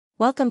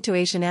Welcome to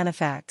Asian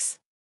Anifacts,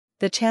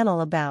 the channel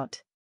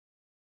about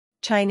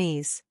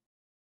Chinese,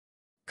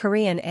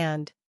 Korean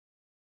and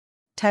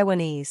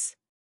Taiwanese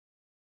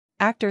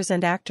actors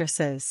and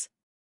actresses.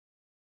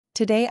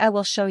 Today I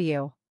will show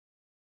you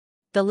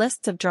the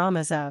lists of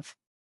dramas of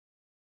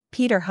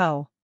Peter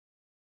Ho.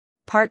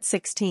 Part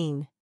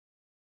 16.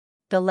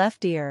 The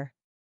Left Ear.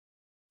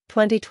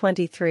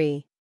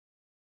 2023.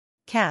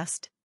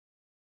 Cast: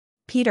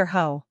 Peter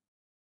Ho.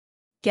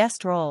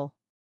 Guest role: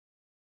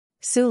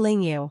 Su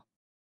Lingyu,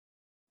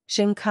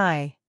 Xun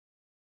Kai,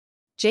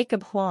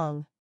 Jacob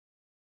Huang,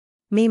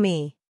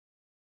 Mimi,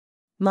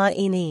 Ma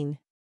Yining.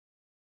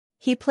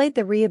 He played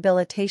the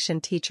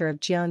rehabilitation teacher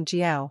of Jiang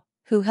Jiao,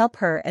 who helped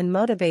her and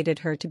motivated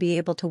her to be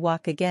able to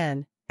walk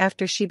again,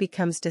 after she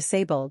becomes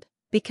disabled,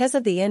 because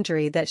of the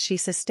injury that she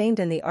sustained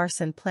in the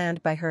arson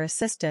planned by her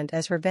assistant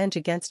as revenge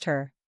against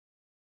her.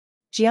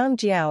 Jiang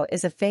Jiao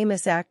is a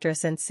famous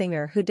actress and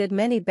singer who did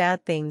many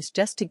bad things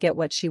just to get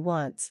what she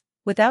wants,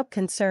 without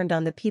concern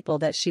on the people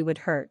that she would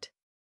hurt.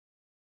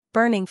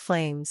 Burning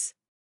Flames.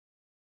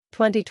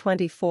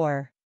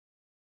 2024.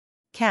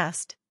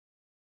 Cast: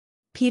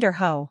 Peter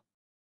Ho.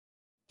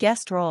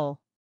 Guest role: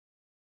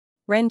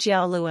 Ren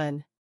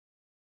Jiaoluan,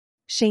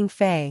 Xing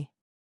Fei,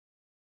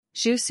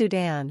 Zhu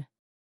Sudan,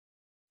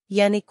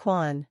 Yanni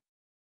Quan,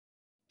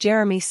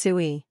 Jeremy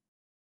Sui.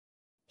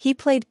 He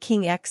played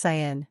King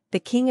Xian, the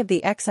king of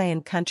the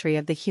Xian country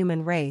of the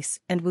human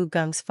race and Wu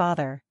Gong's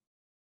father.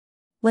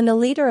 When the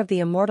leader of the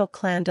immortal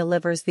clan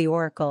delivers the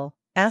oracle,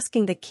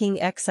 asking the King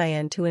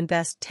Xian to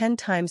invest 10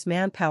 times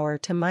manpower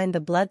to mine the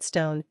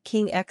bloodstone,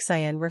 King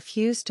Xian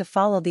refused to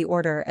follow the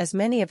order as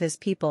many of his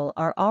people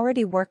are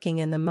already working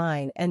in the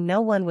mine and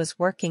no one was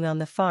working on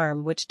the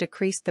farm, which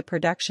decreased the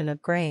production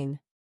of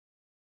grain.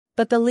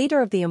 But the leader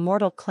of the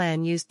immortal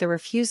clan used the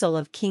refusal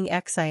of King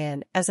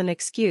Xian as an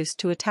excuse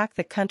to attack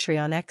the country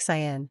on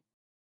Xian.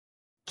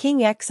 King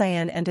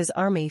Xian and his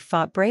army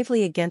fought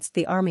bravely against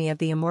the army of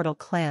the immortal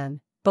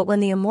clan. But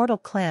when the immortal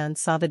clan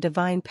saw the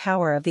divine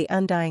power of the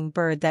undying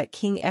bird that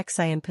King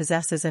Xian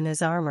possesses in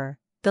his armor,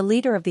 the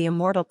leader of the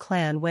immortal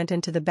clan went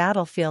into the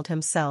battlefield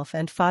himself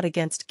and fought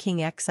against King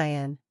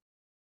Xian.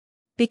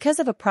 Because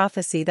of a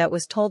prophecy that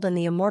was told in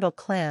the immortal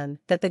clan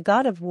that the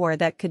god of war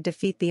that could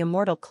defeat the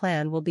immortal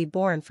clan will be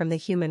born from the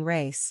human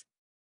race.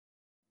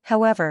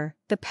 However,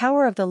 the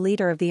power of the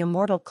leader of the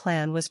immortal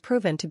clan was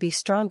proven to be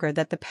stronger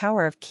than the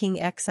power of King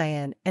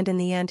Xian, and in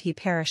the end he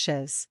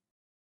perishes.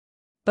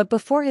 But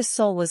before his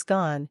soul was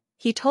gone,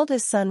 he told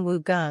his son Wu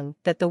Gong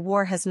that the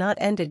war has not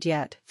ended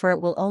yet, for it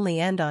will only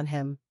end on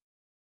him.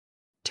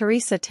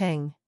 Teresa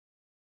Teng.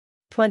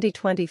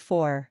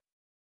 2024.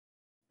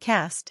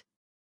 Cast: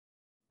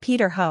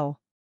 Peter Ho,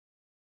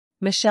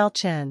 Michelle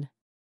Chen,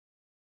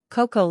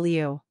 Coco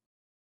Liu,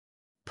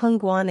 Peng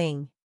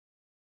Guaning,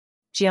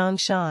 Jiang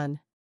Shan,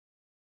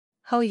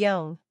 Ho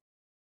Yong.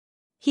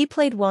 He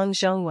played Wang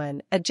Zhongwen,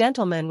 a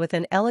gentleman with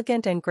an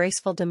elegant and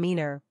graceful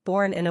demeanor,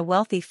 born in a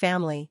wealthy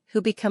family, who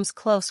becomes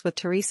close with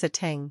Teresa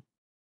Teng.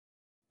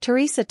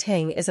 Teresa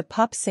Teng is a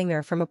pop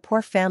singer from a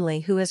poor family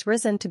who has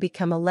risen to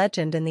become a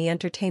legend in the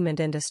entertainment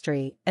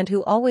industry and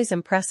who always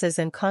impresses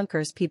and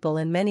conquers people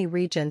in many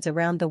regions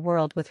around the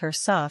world with her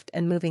soft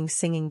and moving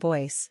singing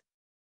voice.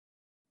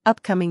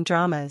 Upcoming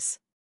dramas: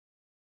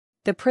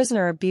 The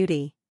Prisoner of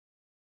Beauty.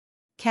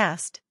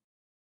 Cast: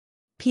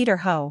 Peter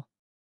Ho.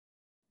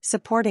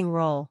 Supporting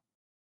role: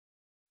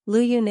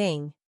 Lu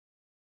Yuning,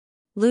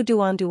 Lu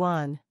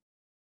Duan,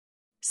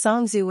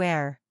 Song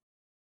Zuer,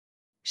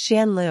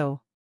 Xian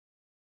Lu,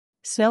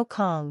 Snow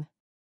Kong.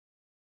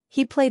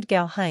 He played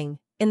Gao Heng,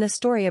 in the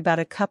story about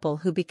a couple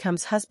who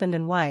becomes husband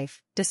and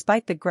wife,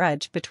 despite the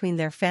grudge between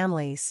their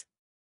families.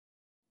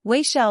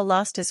 Wei Xiao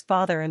lost his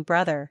father and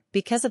brother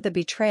because of the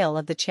betrayal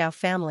of the Qiao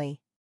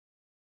family.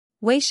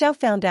 Wei Xiao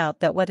found out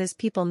that what his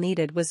people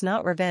needed was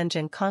not revenge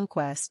and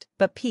conquest,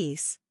 but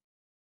peace.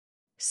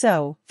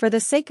 So, for the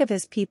sake of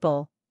his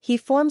people, he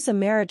forms a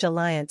marriage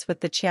alliance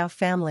with the Qiao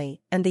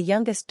family, and the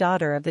youngest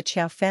daughter of the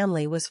Qiao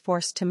family was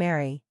forced to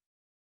marry.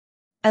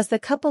 As the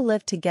couple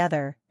lived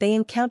together, they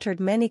encountered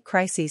many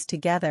crises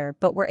together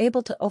but were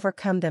able to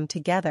overcome them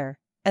together,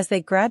 as they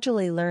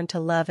gradually learned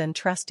to love and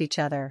trust each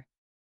other.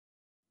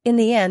 In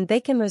the end, they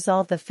can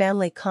resolve the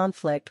family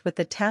conflict with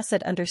the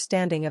tacit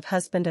understanding of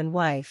husband and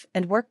wife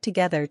and work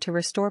together to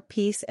restore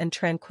peace and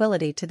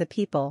tranquility to the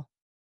people.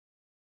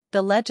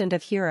 The Legend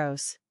of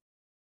Heroes.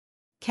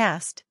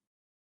 Cast: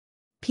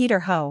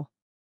 Peter Ho,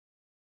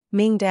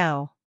 Ming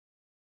Dao,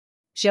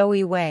 Zhou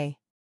Yiwei,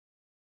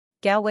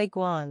 Gao Wei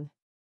Guang,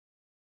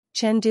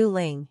 Chen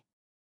Duling,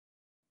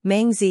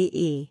 Meng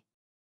Ziyi.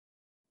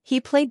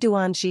 He played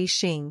Duan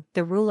Zhixing,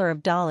 the ruler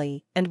of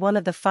Dali and one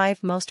of the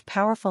 5 most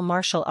powerful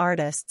martial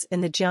artists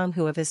in the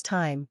Jianghu of his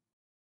time.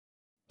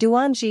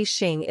 Duan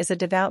Zhixing is a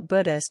devout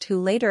Buddhist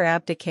who later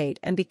abdicate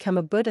and become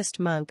a Buddhist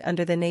monk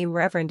under the name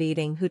Reverend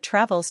Eating, who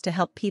travels to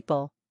help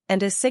people,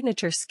 and his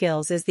signature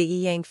skills is the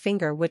Yiyang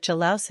finger, which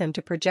allows him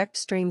to project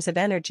streams of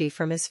energy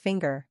from his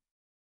finger.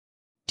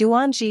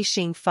 Duan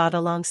Zhixing fought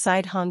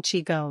alongside Hong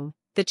Qigong,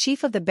 the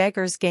chief of the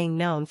beggars gang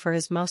known for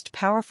his most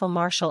powerful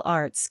martial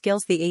arts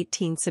skills, the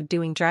 18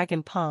 subduing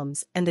dragon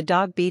palms and the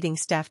dog-beating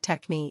staff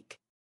technique.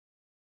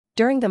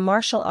 During the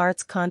martial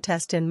arts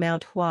contest in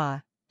Mount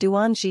Hua,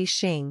 Duan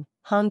Xing,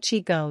 Han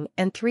Qigong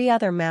and 3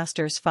 other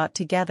masters fought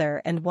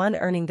together and won,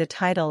 earning the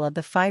title of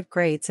the 5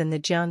 greats in the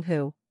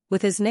Jianghu,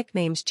 with his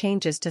nicknames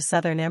changes to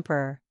Southern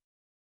Emperor.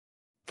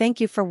 Thank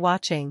you for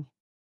watching.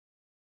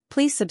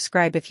 Please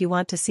subscribe if you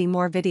want to see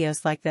more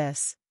videos like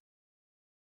this.